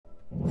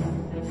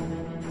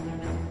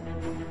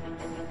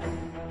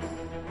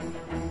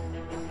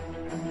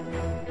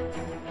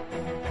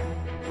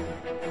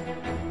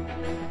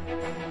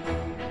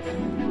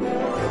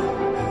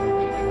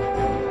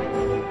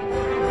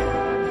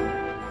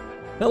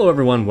Hello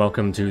everyone,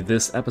 welcome to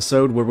this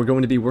episode where we're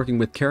going to be working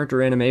with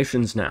character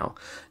animations now.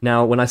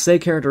 Now, when I say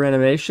character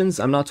animations,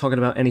 I'm not talking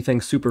about anything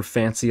super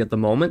fancy at the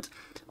moment.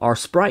 Our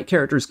sprite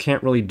characters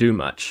can't really do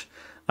much.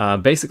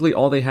 Basically,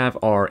 all they have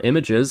are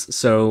images,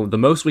 so the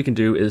most we can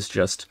do is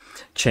just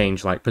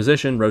change like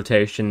position,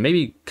 rotation,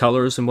 maybe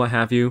colors and what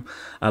have you,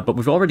 but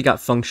we've already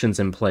got functions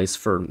in place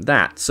for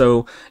that.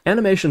 So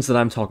animations that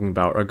I'm talking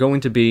about are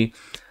going to be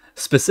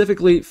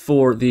specifically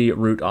for the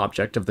root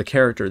object of the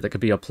character that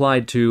could be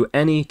applied to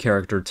any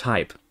character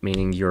type,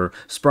 meaning your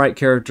sprite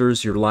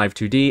characters, your live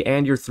 2D,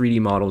 and your 3D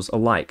models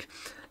alike.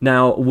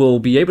 Now, we'll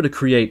be able to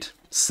create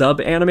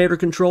sub-animator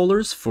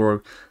controllers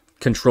for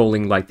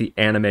controlling like the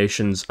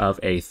animations of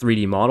a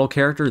 3D model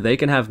character. They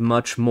can have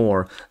much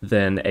more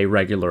than a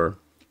regular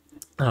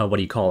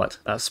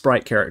a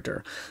sprite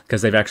character,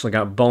 because they've actually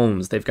got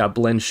bones, they've got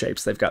blend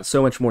shapes, they've got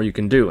so much more you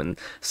can do, and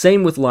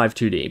same with live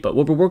 2D. But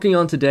what we're working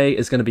on today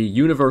is going to be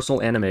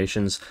universal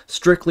animations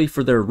strictly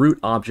for their root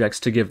objects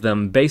to give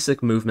them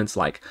basic movements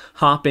like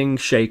hopping,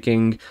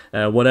 shaking,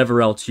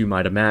 whatever else you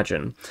might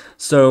imagine.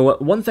 So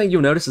one thing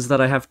you'll notice is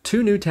that I have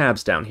two new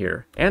tabs down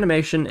here,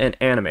 Animation and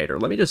Animator.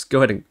 Let me just go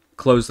ahead and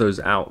close those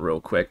out real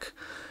quick.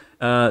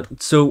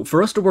 So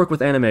for us to work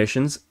with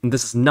animations,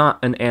 this is not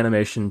an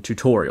animation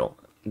tutorial.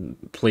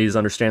 Please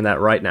understand that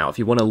right now. If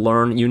you want to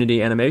learn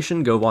Unity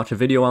animation, go watch a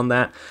video on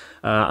that.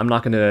 I'm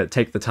not going to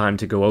take the time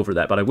to go over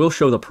that, but I will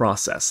show the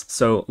process.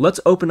 So let's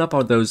open up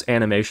those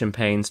animation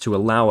panes to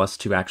allow us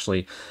to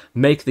actually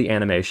make the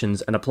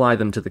animations and apply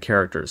them to the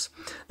characters.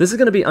 This is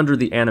going to be under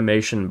the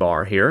animation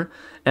bar here,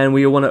 and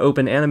we want to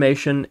open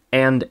animation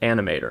and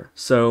animator.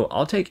 So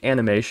I'll take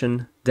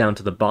animation down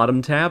to the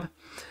bottom tab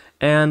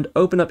and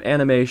open up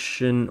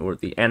animation, or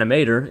the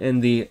animator, in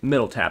the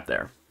middle tab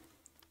there.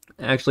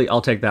 Actually,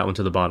 I'll take that one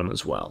to the bottom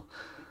as well.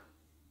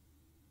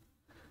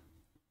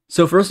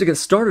 So for us to get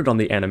started on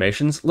the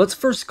animations, let's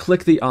first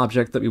click the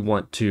object that we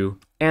want to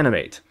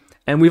animate.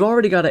 And we've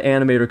already got an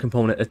animator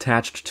component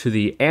attached to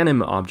the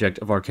anim object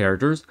of our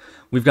characters.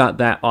 We've got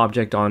that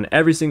object on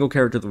every single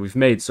character that we've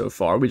made so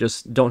far. We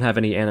just don't have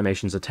any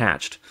animations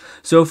attached.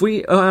 So if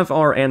we have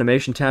our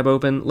animation tab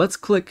open, let's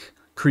click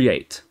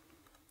Create.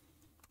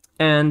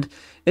 And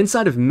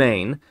inside of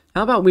Main,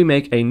 how about we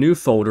make a new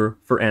folder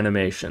for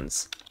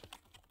animations?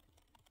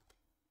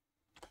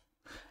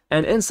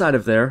 And inside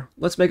of there,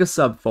 let's make a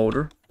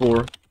subfolder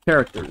for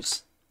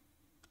characters.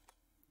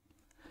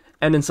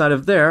 And inside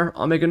of there,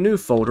 I'll make a new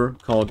folder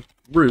called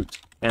root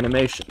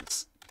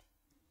animations.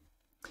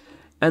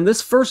 And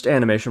this first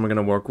animation we're going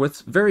to work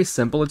with, very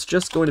simple, it's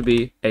just going to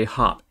be a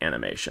hop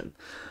animation.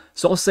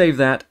 So I'll save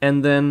that,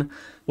 and then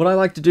what I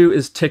like to do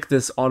is tick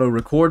this auto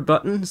record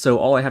button, so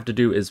all I have to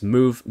do is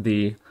move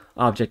the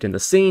object in the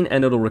scene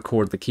and it'll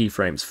record the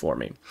keyframes for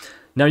me.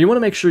 Now you want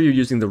to make sure you're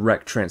using the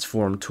rect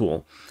transform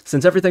tool.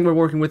 Since everything we're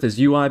working with is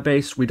UI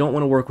based, we don't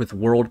want to work with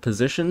world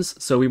positions,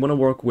 so we want to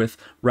work with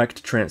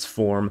rect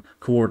transform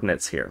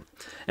coordinates here.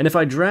 And if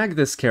I drag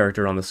this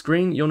character on the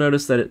screen, you'll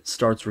notice that it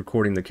starts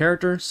recording the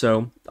character,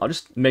 so I'll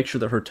just make sure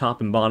that her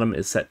top and bottom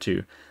is set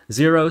to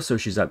 0, so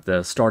she's at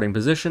the starting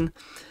position.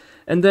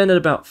 And then at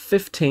about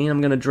 15,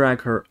 I'm going to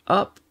drag her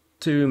up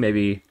to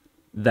maybe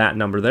that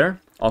number there.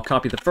 I'll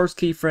copy the first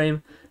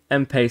keyframe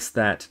and paste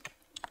that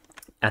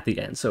at the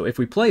end. So if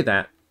we play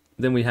that,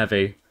 then we have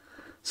a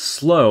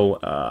slow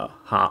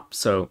hop.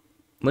 So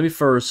let me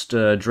first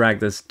drag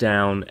this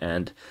down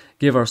and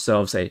give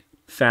ourselves a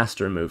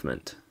faster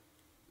movement.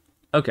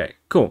 Okay,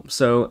 cool.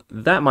 So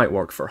that might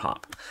work for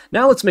hop.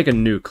 Now let's make a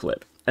new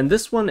clip. And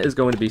this one is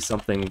going to be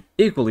something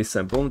equally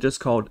simple,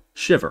 just called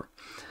shiver.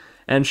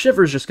 And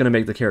shiver is just going to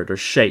make the character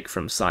shake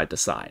from side to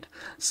side.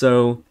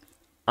 So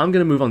I'm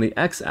going to move on the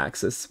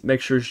x-axis, make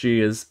sure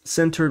she is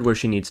centered where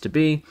she needs to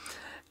be,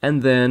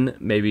 and then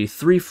maybe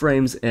 3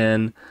 frames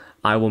in,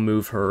 I will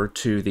move her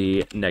to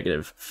the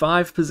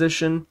 -5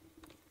 position.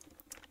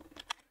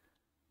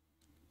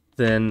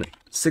 Then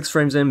 6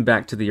 frames in,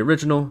 back to the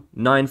original.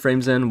 9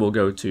 frames in, we'll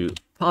go to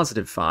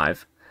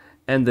 +5.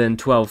 And then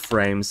 12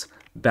 frames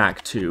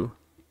back to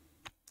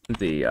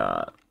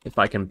the, if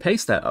I can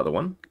paste that other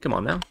one, come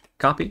on now,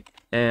 copy,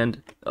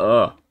 and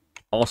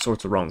all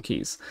sorts of wrong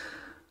keys.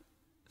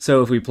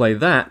 So if we play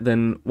that,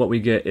 then what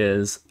we get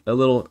is a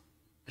little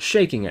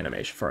shaking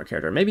animation for our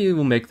character. Maybe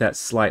we'll make that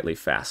slightly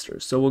faster.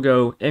 So we'll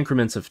go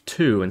increments of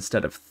 2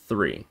 instead of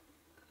 3.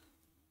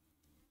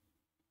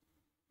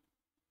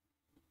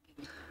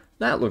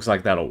 That looks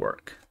like that'll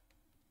work.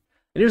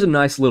 And here's a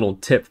nice little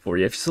tip for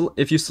you.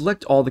 If you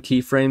select all the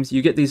keyframes,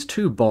 you get these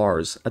 2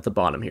 bars at the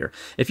bottom here.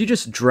 If you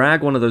just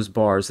drag one of those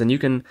bars, then you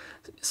can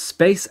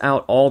space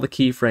out all the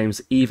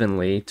keyframes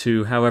evenly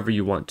to however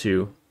you want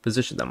to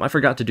position them. I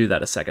forgot to do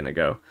that a second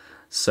ago,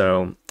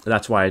 so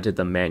that's why I did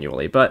them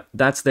manually, but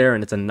that's there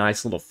and it's a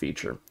nice little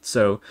feature.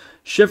 So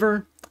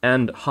shiver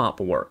and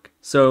hop work.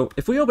 So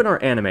if we open our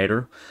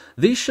animator,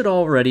 these should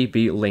already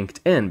be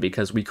linked in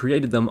because we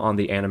created them on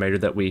the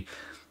animator that we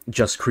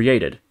just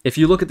created. If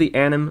you look at the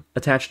anim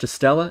attached to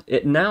Stella,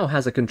 it now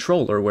has a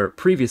controller where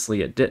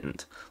previously it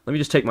didn't. Let me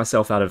just take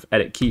myself out of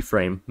edit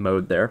keyframe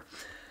mode there.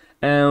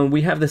 And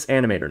we have this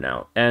animator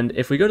now. And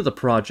if we go to the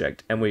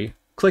project and we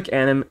click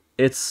anim,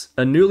 it's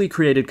a newly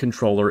created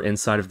controller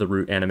inside of the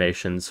root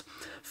animations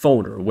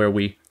folder where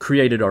we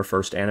created our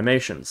first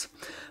animations.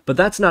 But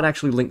that's not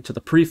actually linked to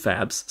the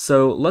prefabs,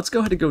 so let's go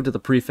ahead and go to the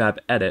prefab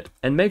edit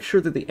and make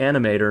sure that the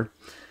animator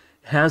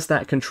has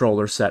that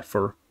controller set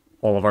for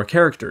all of our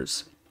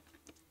characters.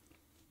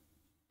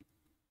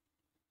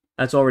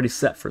 That's already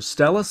set for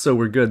Stella, so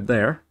we're good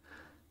there.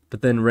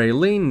 But then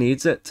Raylene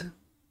needs it.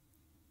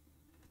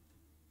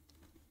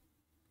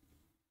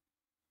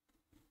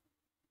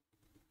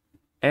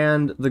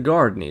 And the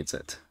guard needs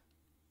it.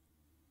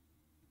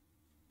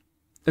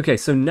 Okay,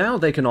 so now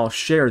they can all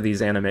share these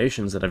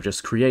animations that I've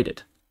just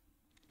created.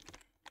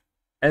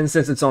 And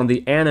since it's on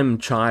the anim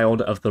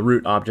child of the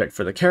root object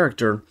for the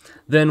character,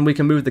 then we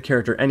can move the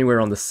character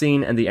anywhere on the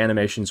scene and the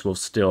animations will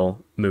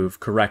still move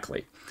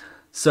correctly.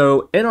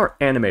 So in our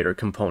animator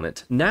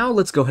component, now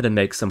let's go ahead and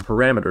make some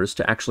parameters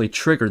to actually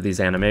trigger these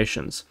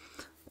animations.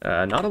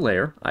 Not a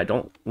layer, I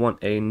don't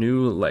want a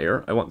new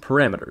layer, I want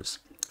parameters.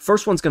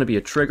 First one's going to be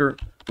a trigger,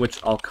 which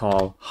I'll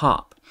call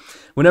hop.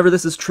 Whenever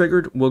this is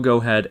triggered, we'll go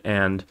ahead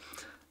and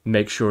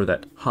make sure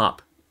that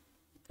hop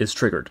is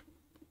triggered.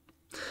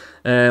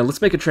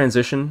 Let's make a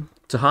transition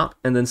to hop,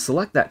 and then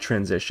select that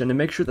transition and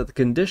make sure that the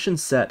condition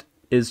set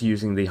is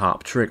using the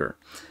hop trigger.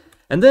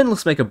 And then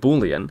let's make a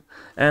boolean,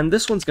 and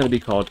this one's going to be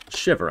called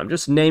shiver. I'm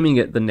just naming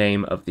it the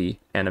name of the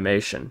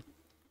animation.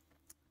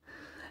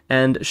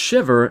 And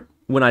shiver,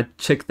 when I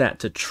tick that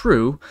to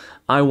true,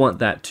 I want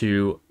that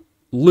to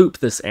loop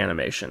this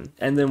animation,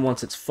 and then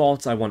once it's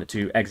false, I want it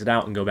to exit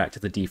out and go back to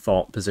the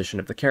default position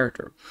of the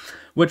character.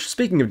 Which,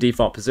 speaking of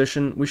default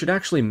position, we should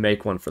actually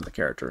make one for the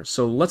character.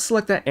 So let's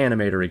select that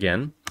animator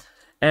again,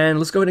 and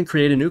let's go ahead and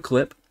create a new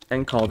clip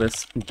and call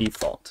this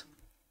default.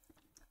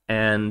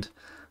 And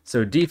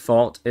so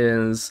default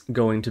is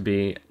going to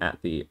be at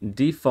the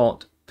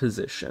default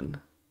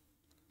position.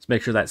 Let's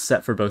make sure that's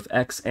set for both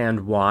X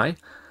and Y,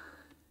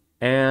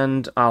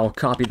 and I'll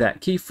copy that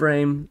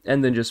keyframe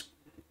and then just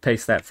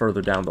paste that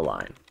further down the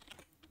line.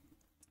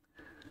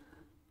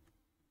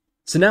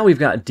 So now we've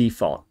got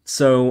default.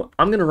 So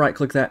I'm going to right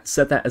click that,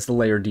 set that as the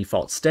layer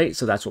default state,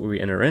 so that's what we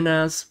enter in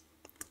as.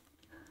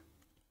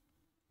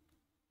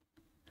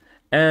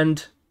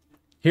 And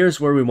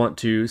here's where we want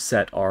to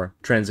set our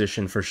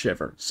transition for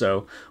shiver.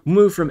 So we'll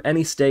move from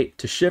any state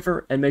to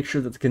shiver and make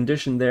sure that the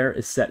condition there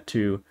is set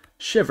to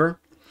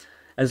shiver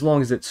as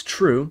long as it's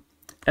true,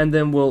 and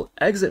then we'll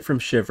exit from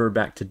shiver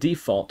back to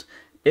default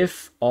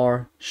if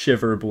our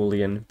shiver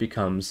boolean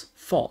becomes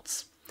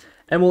false.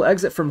 And we'll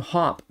exit from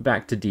hop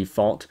back to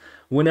default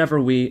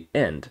whenever we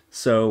end.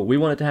 So we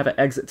want it to have an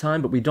exit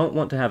time, but we don't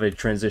want to have a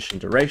transition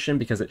duration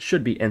because it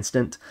should be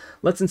instant.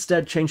 Let's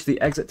instead change the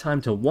exit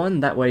time to 1,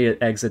 that way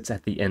it exits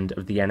at the end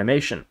of the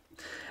animation.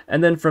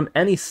 And then from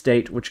any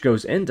state which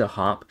goes into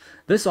hop,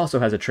 this also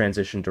has a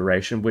transition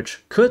duration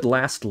which could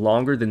last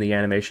longer than the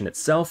animation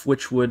itself,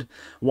 which would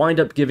wind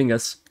up giving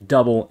us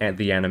double at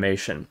the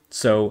animation.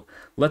 So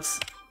let's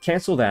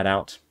cancel that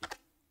out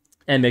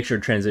and make sure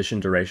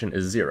transition duration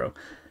is 0.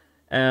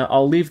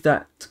 I'll leave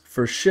that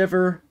for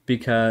shiver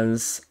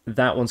because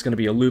that one's going to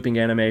be a looping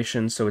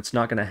animation, so it's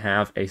not going to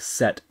have a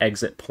set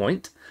exit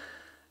point.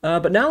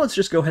 But now let's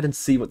just go ahead and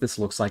see what this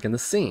looks like in the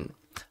scene.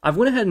 I've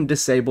went ahead and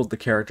disabled the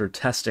character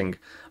testing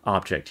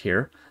object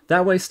here.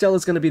 That way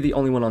Stella's going to be the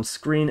only one on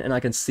screen and I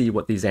can see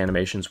what these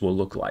animations will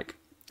look like.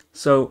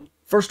 So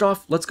first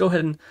off, let's go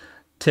ahead and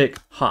tick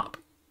hop.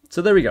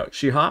 So there we go,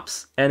 she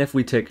hops, and if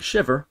we tick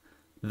shiver,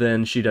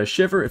 then she does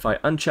shiver. If I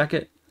uncheck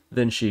it,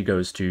 then she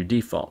goes to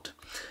default.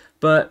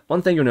 But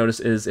one thing you'll notice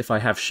is if I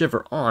have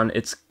shiver on,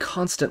 it's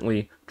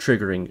constantly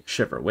triggering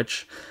shiver,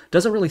 which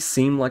doesn't really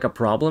seem like a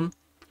problem.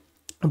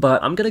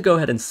 But I'm going to go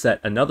ahead and set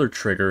another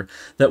trigger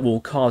that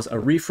will cause a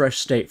refresh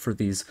state for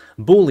these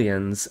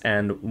booleans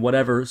and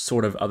whatever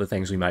sort of other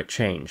things we might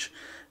change.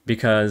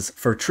 Because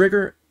for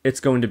trigger,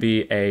 it's going to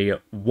be a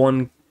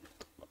one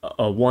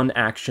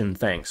action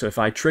thing. So if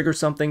I trigger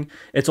something,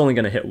 it's only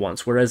going to hit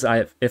once. Whereas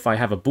if I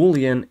have a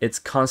boolean, it's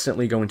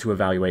constantly going to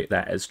evaluate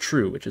that as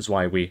true, which is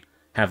why we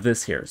have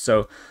this here.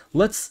 So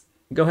let's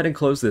go ahead and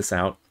close this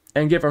out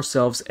and give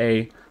ourselves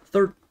a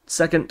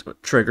second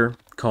trigger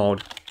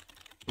called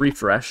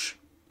refresh.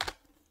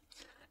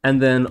 And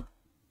then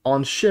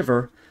on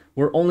shiver,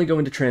 we're only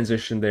going to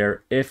transition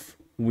there if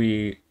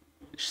we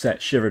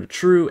set shiver to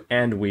true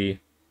and we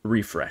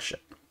refresh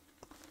it.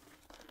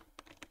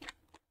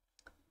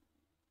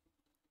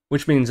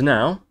 Which means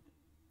now,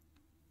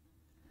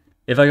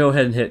 if I go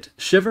ahead and hit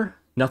shiver,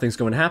 nothing's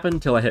going to happen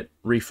until I hit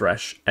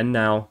refresh, and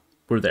now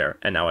we're there.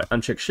 And now I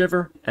uncheck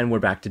shiver, and we're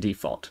back to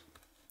default.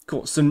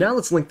 Cool, so now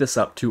let's link this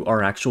up to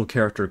our actual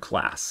character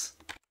class.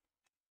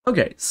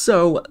 Okay,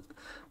 so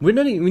we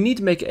need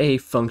to make a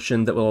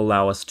function that will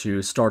allow us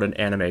to start an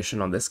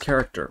animation on this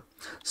character.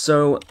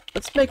 So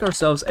let's make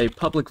ourselves a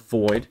public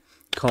void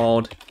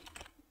called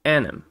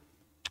anim.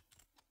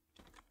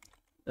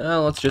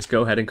 Let's just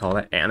go ahead and call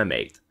it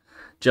animate,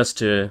 just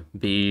to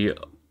be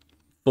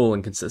full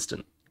and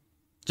consistent.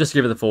 Just to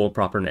give it the full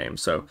proper name.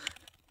 So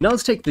Now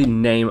let's take the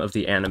name of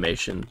the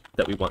animation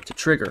that we want to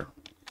trigger.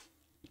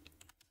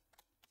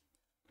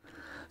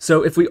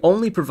 So if we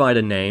only provide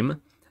a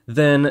name,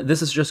 then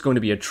this is just going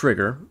to be a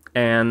trigger,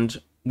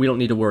 and we don't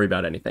need to worry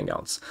about anything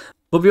else.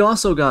 But we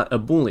also got a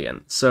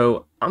Boolean,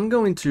 so I'm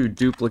going to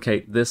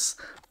duplicate this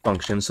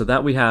function so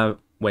that we have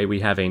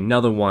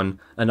another one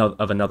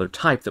of another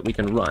type that we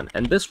can run,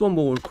 and this one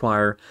will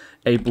require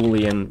a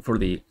Boolean for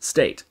the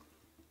state.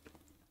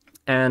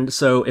 And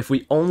so if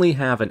we only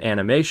have an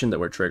animation that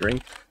we're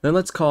triggering, then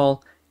let's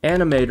call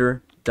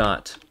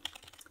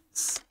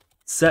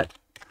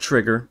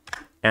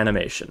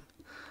animator.setTriggerAnimation.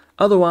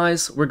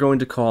 Otherwise, we're going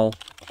to call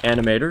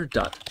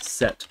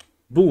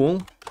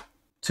animator.setBool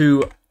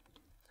to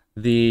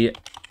the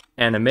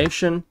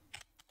animation,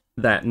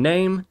 that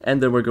name,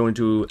 and then we're going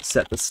to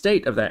set the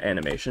state of that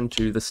animation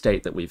to the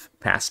state that we've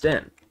passed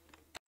in.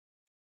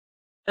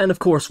 And of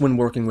course, when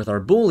working with our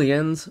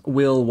booleans,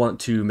 we'll want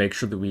to make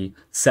sure that we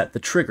set the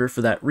trigger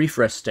for that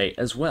refresh state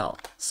as well.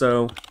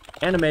 So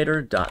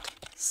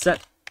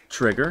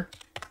animator.setTrigger,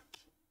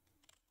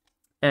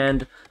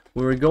 and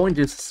we're going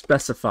to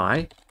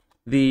specify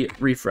the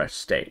refresh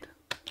state.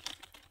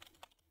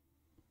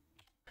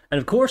 And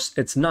of course,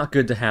 it's not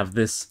good to have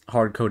this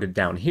hard-coded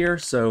down here,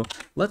 so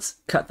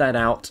let's cut that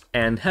out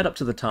and head up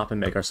to the top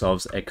and make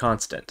ourselves a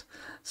constant.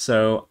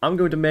 So I'm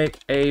going to make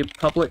a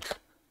public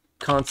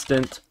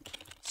constant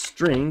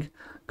string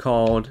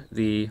called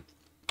the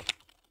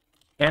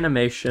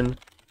animation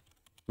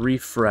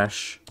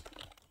refresh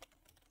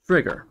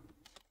trigger,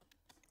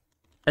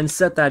 and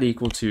set that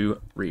equal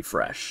to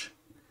refresh.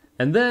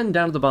 And then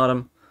down at the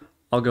bottom,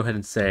 I'll go ahead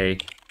and say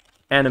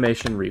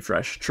animation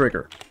refresh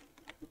trigger.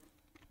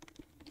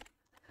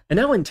 And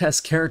now in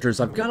test characters,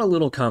 I've got a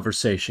little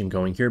conversation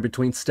going here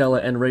between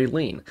Stella and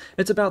Raylene.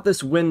 It's about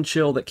this wind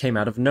chill that came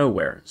out of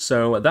nowhere,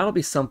 so that'll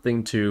be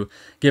something to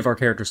give our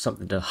characters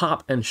something to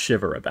hop and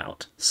shiver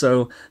about.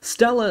 So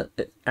Stella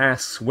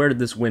asks, where did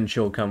this wind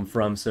chill come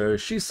from? So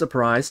she's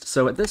surprised,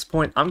 so at this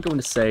point I'm going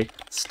to say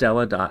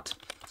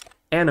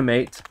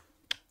Stella.animate,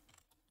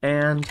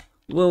 and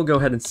we'll go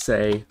ahead and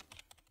say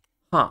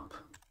hop.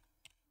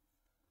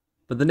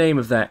 But the name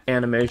of that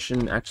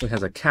animation actually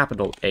has a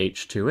capital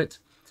H to it.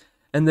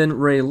 And then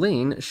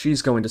Raylene,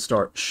 she's going to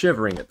start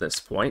shivering at this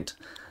point.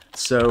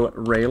 So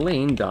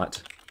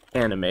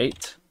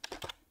Raylene.animate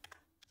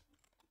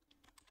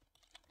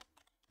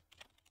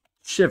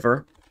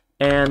shiver,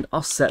 and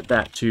I'll set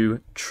that to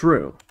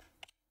true.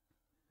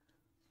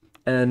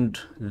 And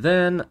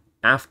then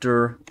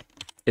after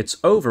it's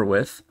over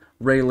with,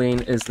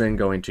 Raylene is then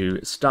going to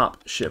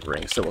stop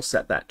shivering, so we'll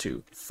set that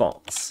to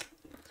false.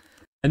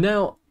 And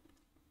now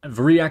I've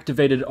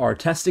reactivated our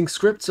testing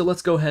script, so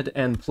let's go ahead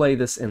and play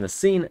this in the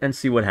scene and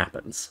see what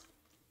happens.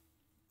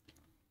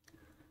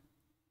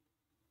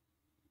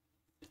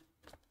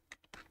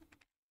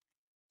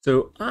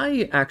 So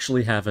I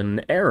actually have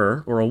an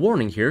error, or a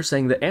warning here,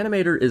 saying the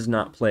animator is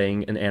not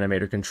playing an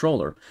animator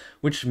controller,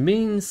 which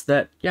means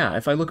that, yeah,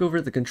 if I look over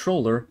at the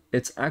controller,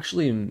 it's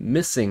actually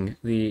missing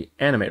the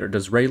animator.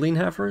 Does Raylene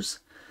have hers?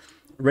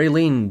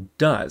 Raylene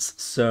does,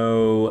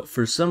 so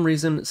for some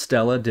reason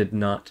Stella did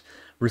not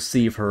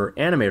receive her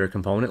animator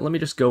component. Let me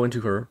just go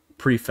into her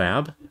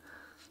prefab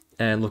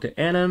and look at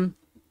anim.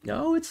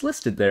 Oh, it's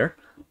listed there.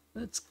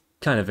 That's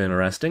kind of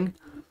interesting.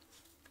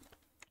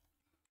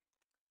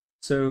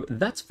 So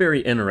that's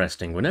very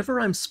interesting. Whenever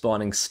I'm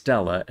spawning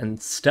Stella,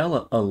 and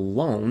Stella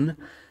alone,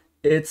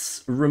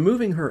 it's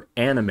removing her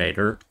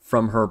animator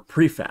from her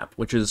prefab,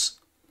 which is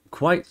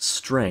quite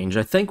strange.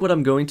 I think what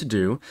I'm going to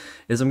do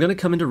is I'm going to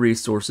come into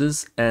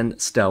Resources and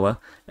Stella,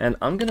 and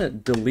I'm going to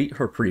delete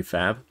her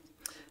prefab,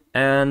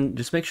 and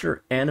just make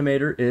sure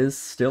animator is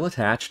still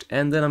attached,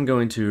 and then I'm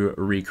going to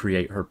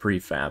recreate her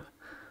prefab.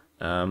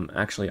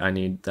 Actually, I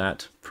need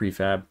that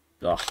prefab.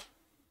 Ugh.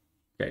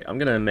 Okay, I'm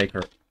going to make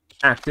her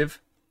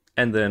active,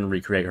 and then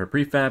recreate her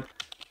prefab,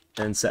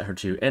 and set her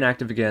to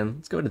inactive again.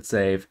 Let's go ahead and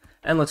save,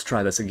 and let's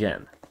try this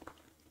again.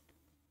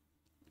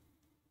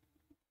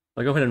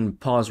 I'll go ahead and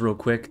pause real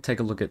quick, take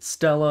a look at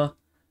Stella.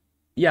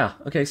 Yeah,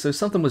 okay, so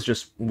something was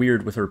just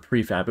weird with her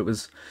prefab.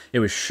 It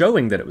was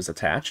showing that it was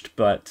attached,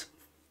 but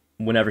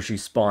whenever she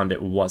spawned,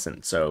 it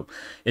wasn't. So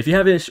if you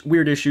have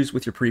weird issues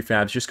with your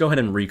prefabs, just go ahead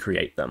and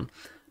recreate them.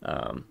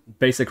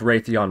 Basic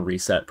Raytheon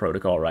reset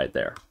protocol right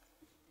there.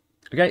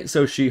 Okay,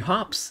 so she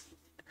hops,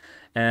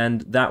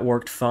 and that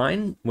worked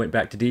fine. Went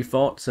back to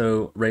default,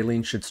 so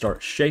Raylene should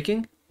start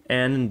shaking,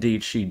 and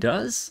indeed she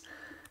does.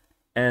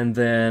 And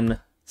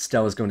then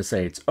Stella's going to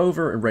say it's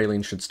over, and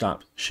Raylene should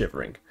stop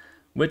shivering,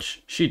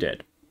 which she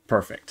did.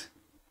 Perfect.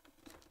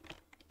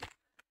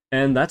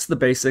 And that's the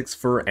basics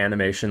for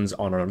animations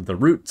on the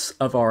roots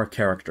of our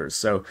characters.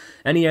 So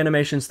any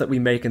animations that we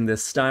make in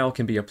this style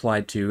can be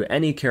applied to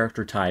any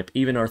character type,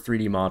 even our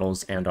 3D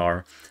models and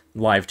our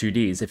live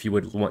 2Ds, if you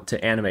would want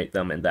to animate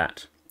them in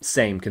that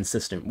same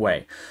consistent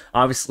way.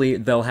 Obviously,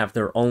 they'll have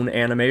their own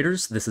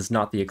animators. This is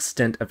not the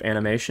extent of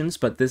animations,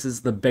 but this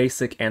is the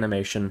basic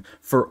animation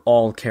for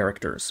all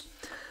characters.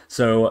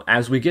 So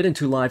as we get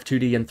into live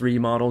 2D and 3D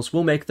models,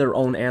 we'll make their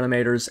own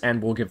animators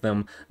and we'll give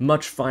them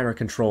much finer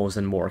controls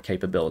and more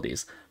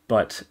capabilities.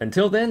 But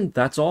until then,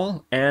 that's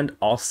all, and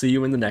I'll see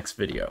you in the next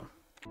video.